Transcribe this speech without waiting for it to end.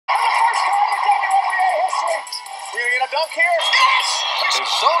dunk here? Yes!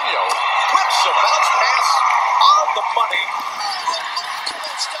 Sonio whips a bounce pass on the money.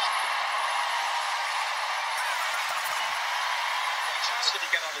 Tries to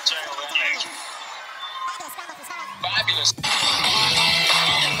get out of jail that night. Fabulous.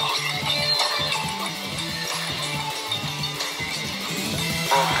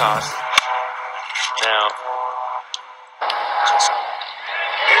 Broadcast now.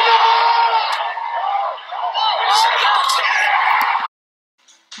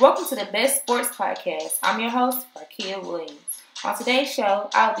 Welcome to the Best Sports Podcast. I'm your host, Rakeah Williams. On today's show,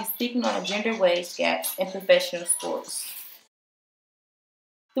 I will be speaking on the gender wage gaps in professional sports.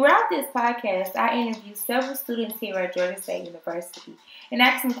 Throughout this podcast, I interview several students here at Georgia State University and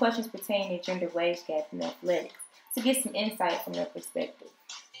ask them questions pertaining to gender wage gap in athletics to get some insight from their perspective.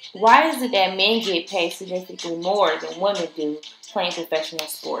 Why is it that men get paid significantly more than women do playing professional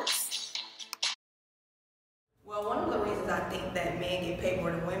sports? Well, one of the reasons I think that men get paid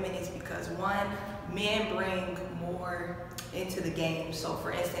more than women is because, one, men bring more into the game. So,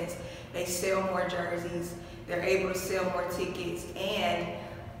 for instance, they sell more jerseys, they're able to sell more tickets, and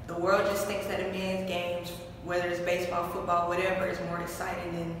the world just thinks that a men's games, whether it's baseball, football, whatever, is more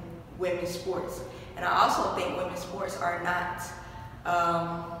exciting than women's sports. And I also think women's sports are not,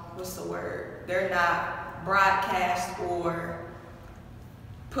 they're not broadcast or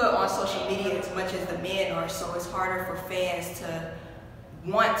put on social media as much as the men are, so it's harder for fans to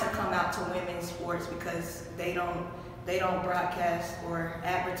want to come out to women's sports because they don't broadcast or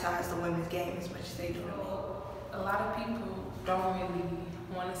advertise the women's game as much as they do the men. A lot of people don't really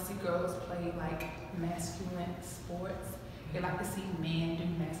want to see girls play like masculine sports. They like to see men do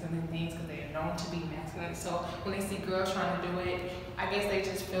masculine things because they're known to be masculine. So when they see girls trying to do it, I guess they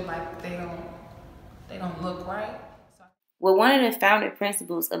just feel like they don't look right. Well, one of the founding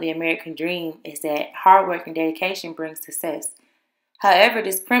principles of the American dream is that hard work and dedication brings success. However,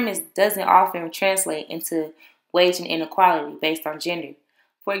 this premise doesn't often translate into wage and inequality based on gender.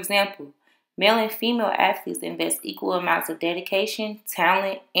 For example, male and female athletes invest equal amounts of dedication,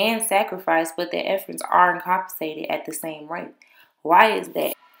 talent, and sacrifice, but their efforts aren't compensated at the same rate. Why is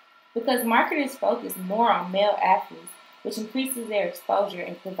that? Because marketers focus more on male athletes, which increases their exposure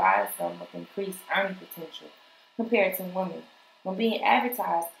and provides them with increased earning potential compared to women. When being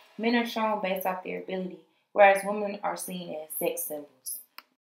advertised, men are shown based off their ability, whereas women are seen as sex symbols.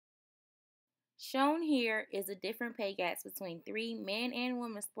 Shown here is the different pay gaps between 3 men and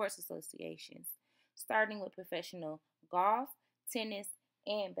women sports associations, starting with professional golf, tennis,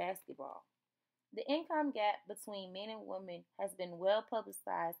 and basketball. The income gap between men and women has been well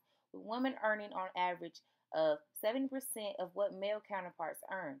publicized, with women earning on average of 70% of what male counterparts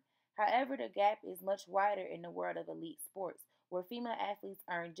earn. However, the gap is much wider in the world of elite sports, where female athletes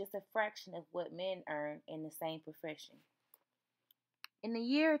earn just a fraction of what men earn in the same profession. In the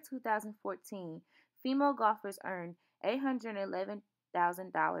year 2014, female golfers earned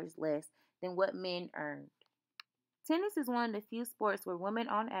 $811,000 less than what men earned. Tennis is one of the few sports where women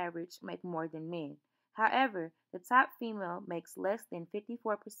on average make more than men. However, the top female makes less than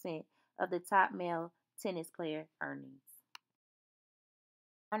 54% of the top male tennis player earnings.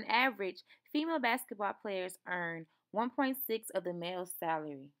 On average, female basketball players earn 1.6 of the male's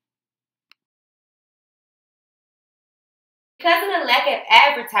salary. Because of the lack of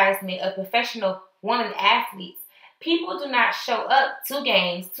advertisement of professional women athletes, people do not show up to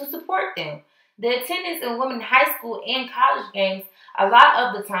games to support them. The attendance in women's high school and college games a lot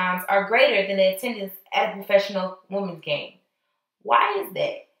of the times are greater than the attendance at a professional women's game. Why is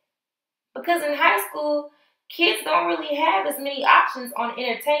that? Because in high school, kids don't really have as many options on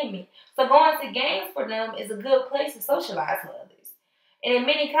entertainment, so going to games for them is a good place to socialize with others. And in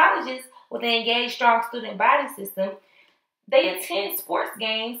many colleges with an engaged, strong student body system, they attend sports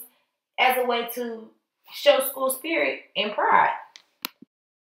games as a way to show school spirit and pride.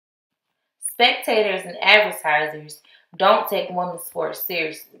 Spectators and advertisers don't take women's sports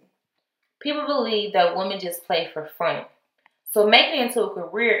seriously. People believe that women just play for fun, so making it into a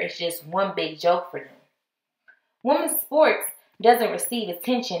career is just one big joke for them. Women's sports doesn't receive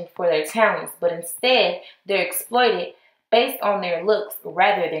attention for their talents, but instead they're exploited based on their looks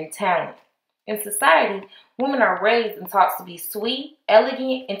rather than talent. In society, women are raised and taught to be sweet,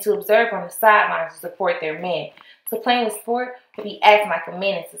 elegant, and to observe on the sidelines to support their men. So playing the sport would be acting like a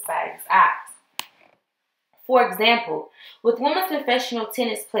man in society's eyes. For example, with women's professional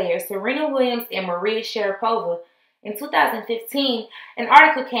tennis players Serena Williams and Maria Sharapova, in 2015, an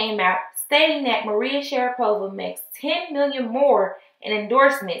article came out stating that Maria Sharapova makes $10 million more in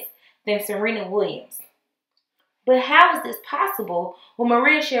endorsements than Serena Williams. But how is this possible when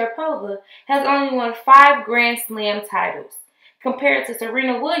Maria Sharapova has only won 5 Grand Slam titles compared to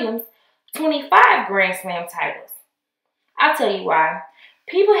Serena Williams' 25 Grand Slam titles? I'll tell you why.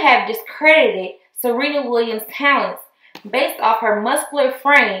 People have discredited Serena Williams' talents based off her muscular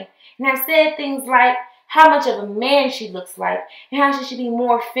frame and have said things like how much of a man she looks like and how she should be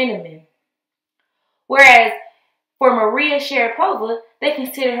more feminine. Whereas for Maria Sharapova, they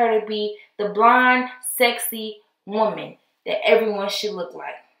consider her to be the blonde, sexy woman that everyone should look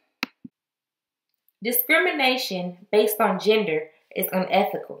like. Discrimination based on gender is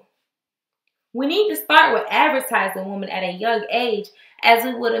unethical. We need to start with advertising women at a young age as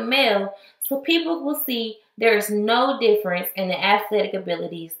we would a male, so people will see there is no difference in the athletic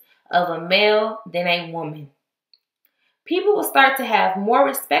abilities of a male than a woman. People will start to have more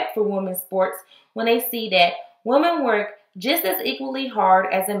respect for women's sports when they see that women work just as equally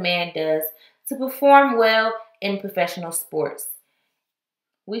hard as a man does to perform well in professional sports.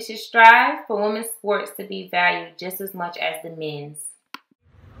 We should strive for women's sports to be valued just as much as the men's.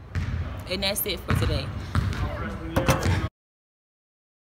 And that's it for today.